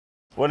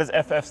What does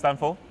FF stand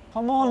for?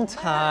 Come on,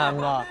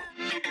 Tam.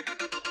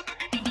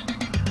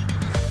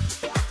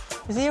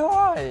 Is he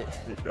alright?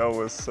 That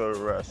was so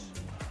rash.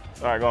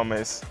 All right, go on,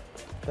 Mace.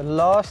 The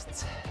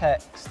last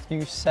text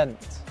you sent,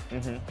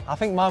 I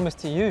think mine was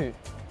to you,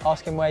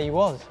 asking where he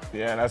was.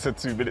 Yeah, and I said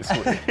 2 minutes.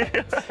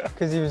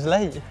 Because he was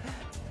late.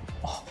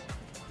 Oh,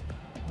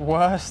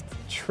 worst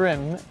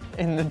trim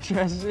in the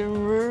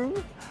dressing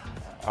room?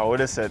 I would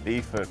have said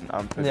Ethan.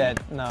 Yeah,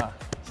 no.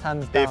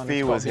 Hands down. If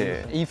he was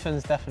here.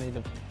 Ethan's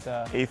definitely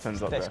the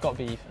Ethan's up there. It's got to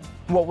be Ethan.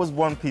 What was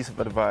one piece of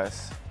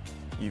advice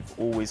you've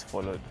always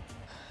followed?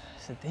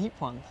 It's a deep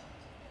one.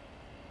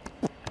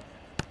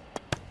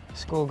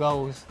 Score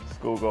goals.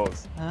 Score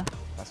goals. Huh?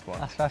 That's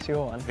one. That's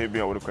your one. Hit me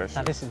up with a question.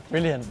 Now this is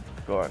brilliant.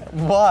 Go on.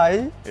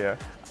 Why Yeah.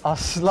 are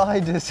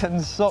sliders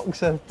and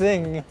socks a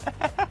thing?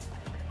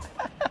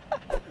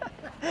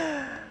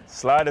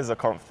 Sliders are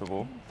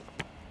comfortable,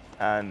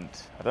 and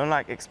I don't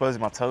like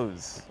exposing my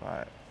toes.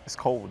 Like, it's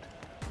cold.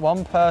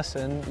 One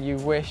person you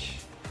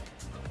wish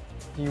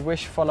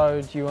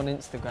followed you on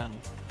Instagram.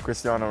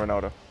 Cristiano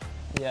Ronaldo.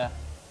 Yeah.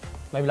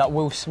 Maybe like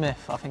Will Smith.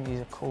 I think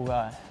he's a cool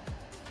guy.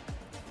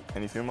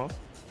 Any females?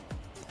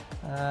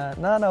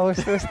 No,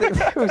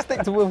 we'll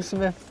stick to Will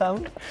Smith,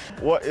 Tam.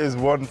 What is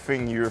one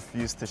thing you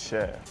refuse to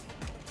share?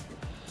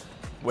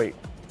 Wait.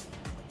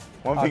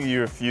 One thing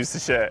you refuse to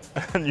share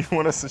and you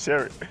want us to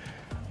share it?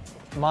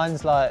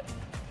 Mine's like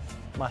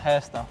my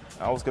hair stuff.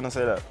 I was gonna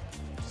say that.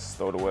 Just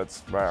stole the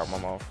words right out of my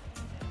mouth.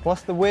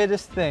 What's the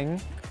weirdest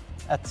thing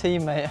a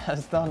teammate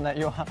has done at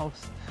your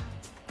house?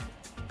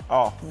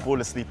 Oh, fall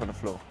asleep on the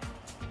floor.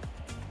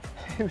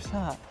 Who's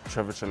that?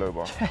 Trevor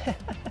Chaloba.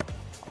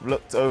 I've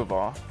looked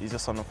over, he's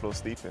just on the floor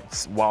sleeping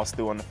while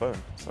still on the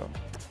phone. So.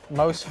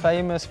 Most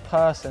famous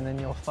person in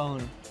your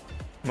phone?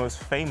 Most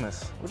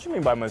famous? What do you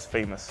mean by most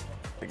famous?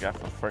 The guy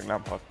from Frank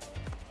Lampard.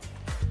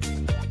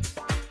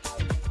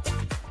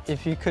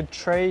 If you could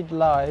trade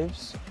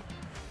lives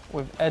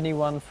with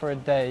anyone for a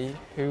day,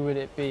 who would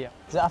it be?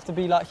 Does it have to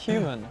be like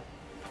human?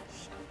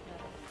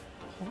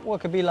 What, it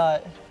could be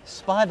like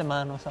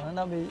Spider-Man or something?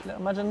 That'd be,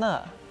 imagine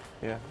that.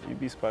 Yeah, you'd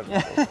be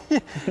Spider-Man.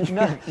 You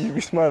know, you'd be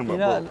Spider-Man,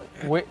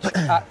 bro. Which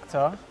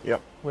actor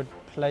Yep. would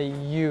play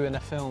you in a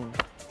film?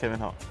 Kevin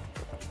Hart.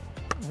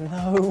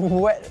 No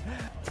way.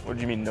 What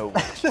do you mean, no?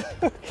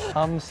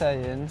 I'm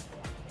saying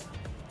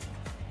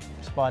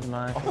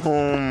Spider-Man.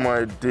 Oh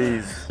my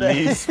days.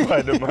 Leave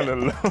Spider-Man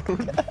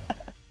alone.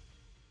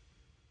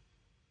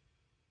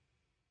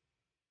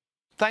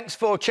 Thanks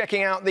for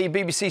checking out the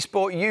BBC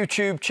Sport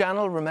YouTube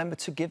channel. Remember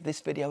to give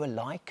this video a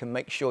like and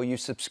make sure you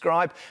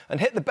subscribe and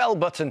hit the bell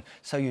button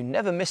so you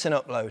never miss an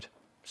upload.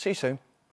 See you soon.